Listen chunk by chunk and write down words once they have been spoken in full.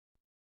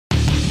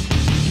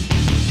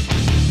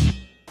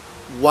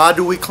Why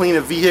do we clean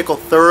a vehicle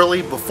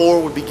thoroughly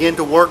before we begin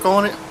to work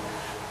on it?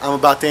 I'm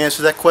about to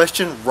answer that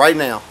question right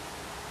now.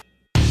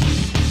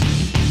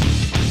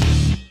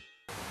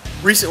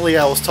 Recently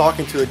I was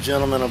talking to a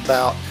gentleman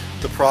about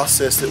the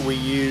process that we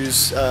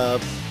use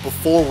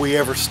before we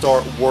ever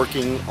start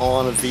working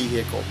on a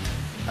vehicle.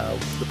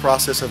 The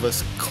process of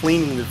us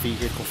cleaning the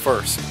vehicle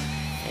first.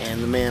 And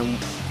the man,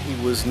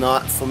 he was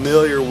not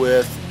familiar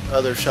with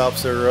other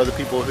shops or other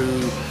people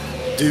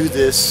who do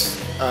this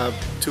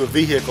to a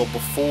vehicle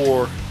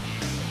before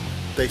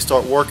they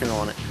start working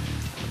on it.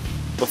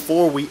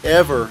 Before we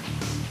ever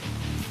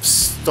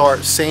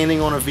start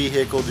sanding on a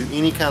vehicle, do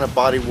any kind of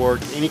body work,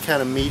 any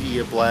kind of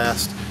media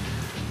blast,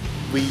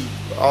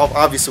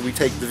 obviously we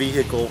take the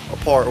vehicle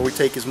apart, or we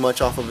take as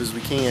much off of as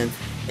we can,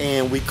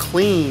 and we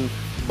clean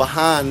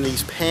behind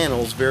these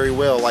panels very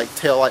well, like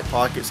tail light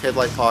pockets,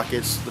 headlight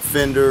pockets, the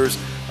fenders,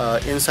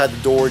 inside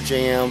the door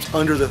jambs,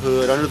 under the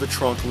hood, under the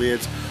trunk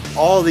lids.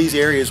 All these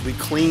areas we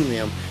clean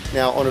them.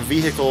 Now on a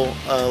vehicle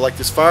like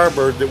this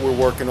Firebird that we're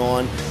working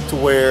on, to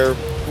where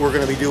we're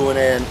going to be doing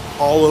an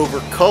all over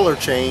color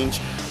change,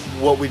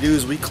 what we do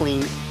is we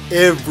clean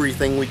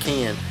everything we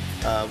can.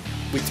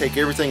 We take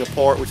everything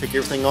apart, we take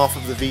everything off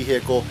of the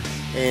vehicle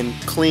and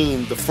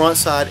clean the front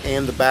side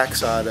and the back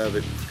side of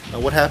it.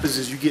 What happens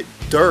is you get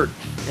dirt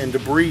and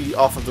debris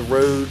off of the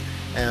road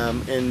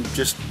and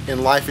just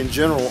in life in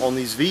general on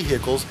these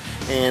vehicles,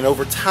 and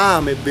over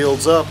time it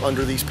builds up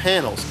under these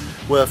panels.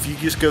 Well, if you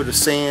just go to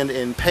sand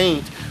and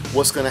paint,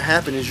 what's going to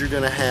happen is you're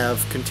going to have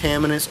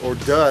contaminants or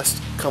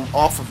dust come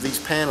off of these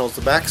panels,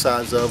 the back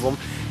sides of them,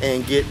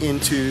 and get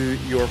into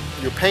your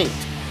paint.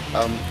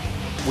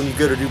 When you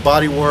go to do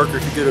body work, or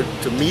if you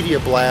go to media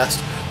blast,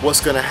 what's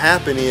going to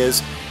happen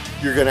is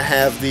you're going to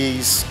have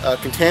these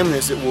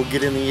contaminants that will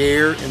get in the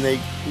air, and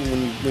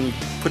when you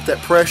put that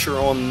pressure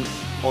on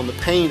the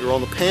paint or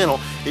on the panel,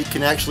 it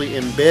can actually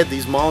embed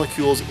these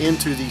molecules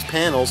into these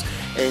panels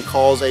and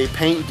cause a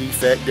paint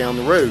defect down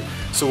the road.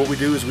 So what we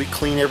do is we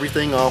clean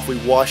everything off, we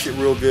wash it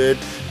real good,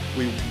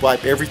 we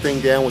wipe everything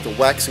down with a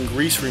wax and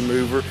grease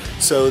remover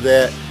so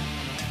that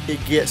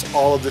it gets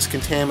all of this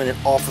contaminant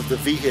off of the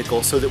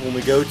vehicle, so that when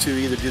we go to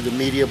either do the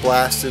media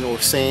blasting or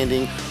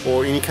sanding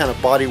or any kind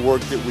of body work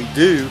that we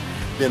do,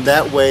 then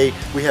that way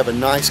we have a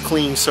nice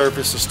clean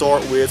surface to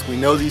start with. We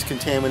know these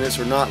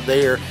contaminants are not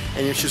there,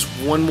 and it's just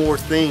one more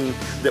thing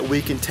that we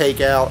can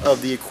take out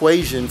of the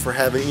equation for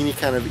having any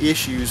kind of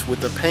issues with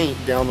the paint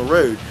down the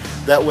road.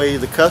 That way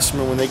the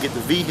customer, when they get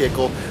the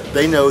vehicle,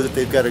 they know that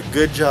they've got a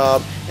good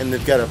job and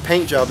they've got a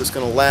paint job that's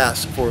going to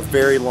last for a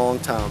very long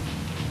time.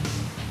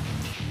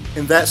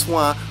 And that's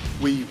why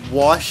we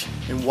wash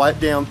and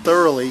wipe down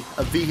thoroughly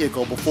a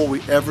vehicle before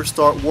we ever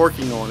start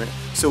working on it,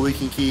 so we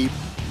can keep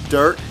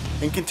dirt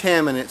and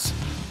contaminants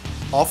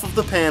off of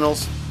the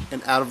panels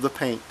and out of the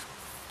paint.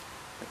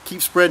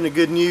 Keep spreading the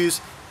good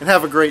news and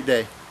have a great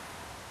day.